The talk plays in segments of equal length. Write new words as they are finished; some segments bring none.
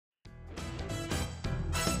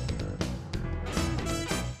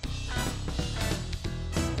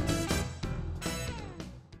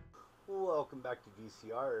welcome back to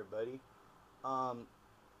DCR, everybody. Um,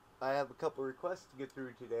 I have a couple requests to get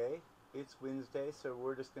through today. It's Wednesday, so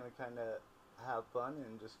we're just gonna kind of have fun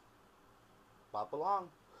and just bop along.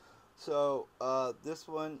 This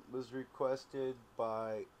one was requested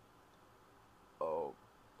by. Oh,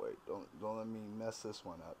 wait! Don't let me mess this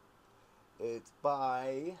one up. It's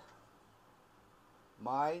by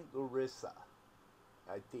My Larissa.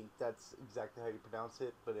 I think that's exactly how you pronounce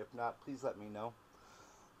it, but if not, please let me know.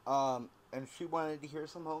 And she wanted to hear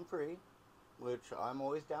some Home Free, which I'm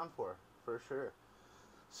always down for sure.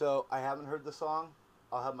 So I haven't heard the song.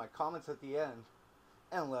 I'll have my comments at the end,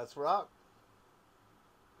 and let's rock.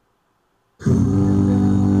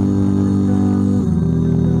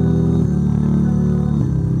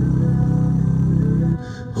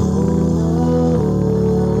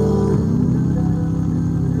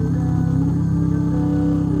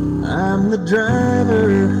 I'm the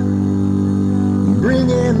driver,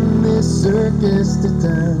 bringing this circus to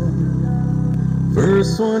town.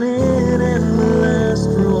 First one in and the last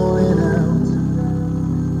rolling out.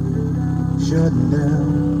 Shutting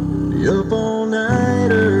down the up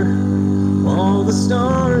all-nighter, all the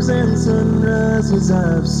stars and sunrises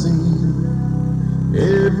I've seen.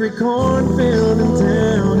 Every cornfield and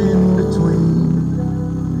town in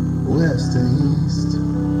between, west to east.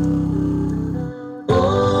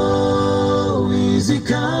 Easy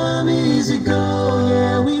come, easy go,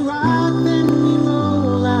 yeah, we rock, then we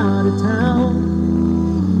roll out of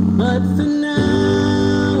town. But for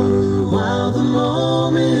now, while the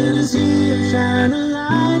moment is here, shine a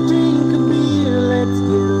light, drink a beer, let's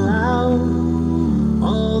get loud.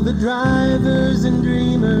 All the drivers and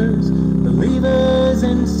dreamers, believers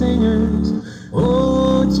and singers,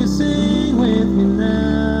 oh, won't you sing with me now?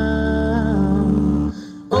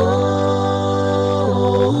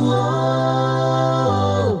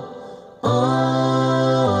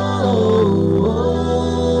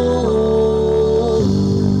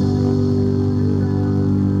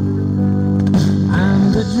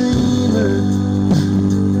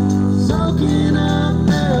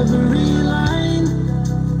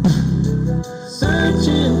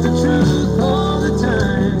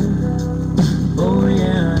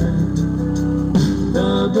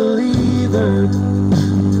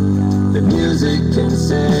 The music can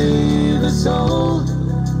save a soul.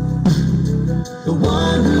 The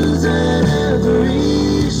one who's at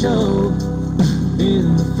every show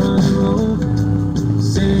in the front row,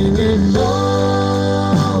 singing,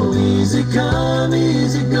 oh, easy come,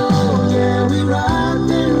 easy go. Yeah, we rock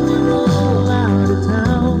and we roll out of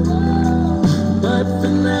town. But for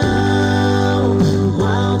now,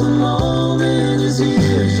 while the moment is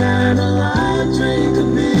here, shine a light, drink a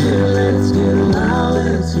beer, let's get loud,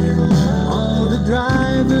 let's get loud. All the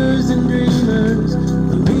drivers and dreamers,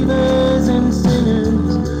 believers and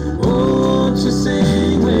singers, oh, won't you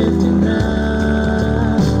sing with me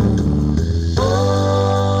now? Oh,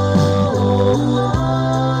 oh,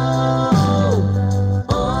 oh,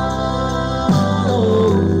 oh,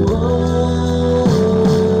 oh,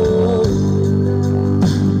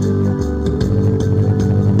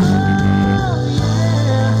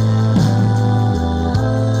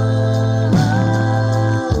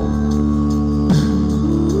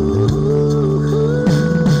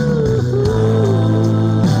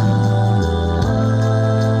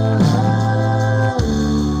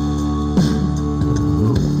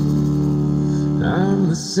 I'm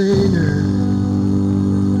the singer,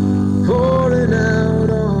 pouring out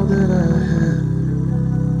all that I have.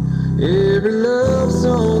 Every love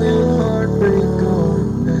song and heartbreak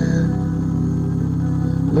gone bad.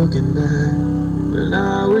 Looking back when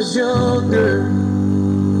I was younger,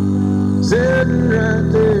 sitting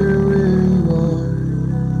right there where you are,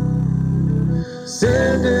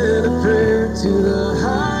 sending a prayer to the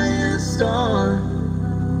highest star.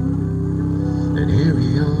 And here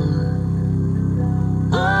we are.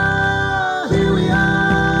 Oh, here we are,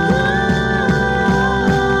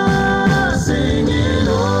 singing,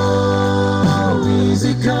 oh,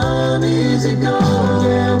 easy come, easy go.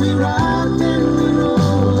 Yeah, we rock and we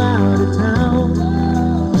roll out of town.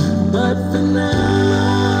 But for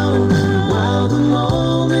now, while the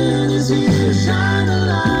moment is here, shine a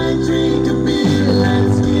light, drink a beer,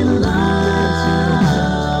 let's get loud.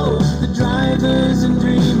 The driver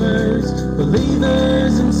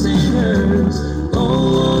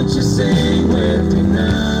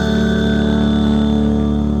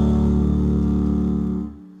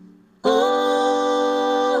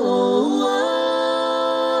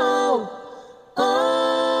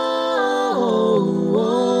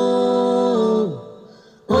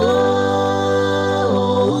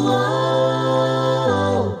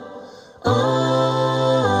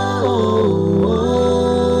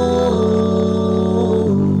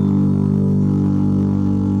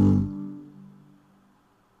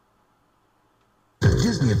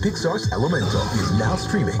Pixar's Elemental is now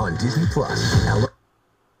streaming on Disney Plus.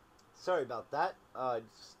 Sorry about that.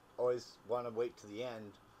 Just always want to wait to the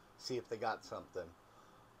end, see if they got something.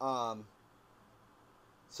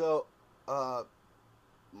 So,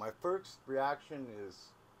 my first reaction is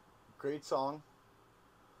great song.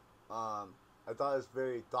 I thought it was a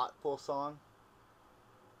very thoughtful song.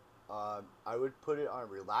 I would put it on a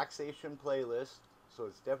relaxation playlist, so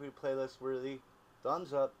it's definitely playlist worthy.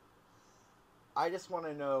 Thumbs up. I just want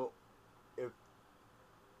to know if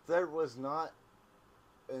there was not,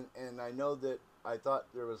 and I know that I thought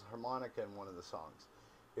there was harmonica in one of the songs.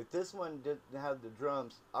 If this one didn't have the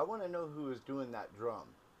drums, I want to know who was doing that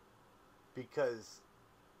drum, because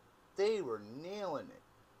they were nailing it.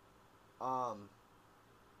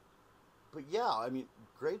 But yeah, I mean,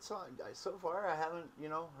 great song. So far, I haven't,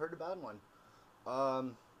 heard a bad one.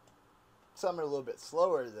 Some are a little bit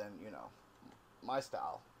slower than, my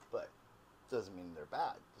style, but doesn't mean they're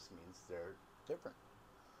bad. Just means they're different.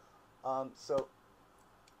 So,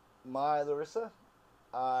 my Larissa,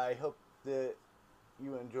 I hope that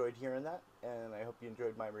you enjoyed hearing that, and I hope you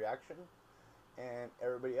enjoyed my reaction. And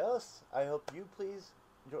everybody else, I hope you please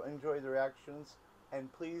enjoy the reactions,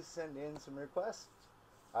 and please send in some requests.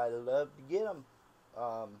 I love to get them.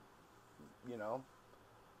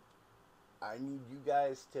 I need you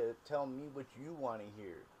guys to tell me what you want to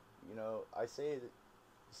hear. I say it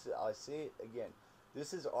again.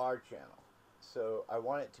 This is our channel, so I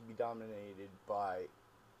want it to be dominated by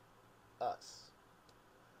us.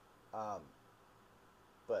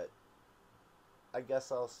 But I guess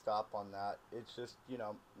I'll stop on that. It's just,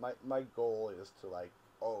 my goal is to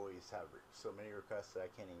always have so many requests that I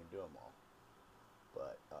can't even do them all.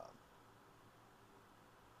 But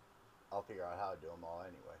I'll figure out how to do them all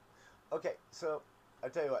anyway. Okay, so I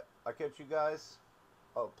tell you what, I'll catch you guys.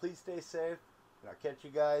 Oh, please stay safe, and I'll catch you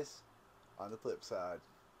guys on the flip side.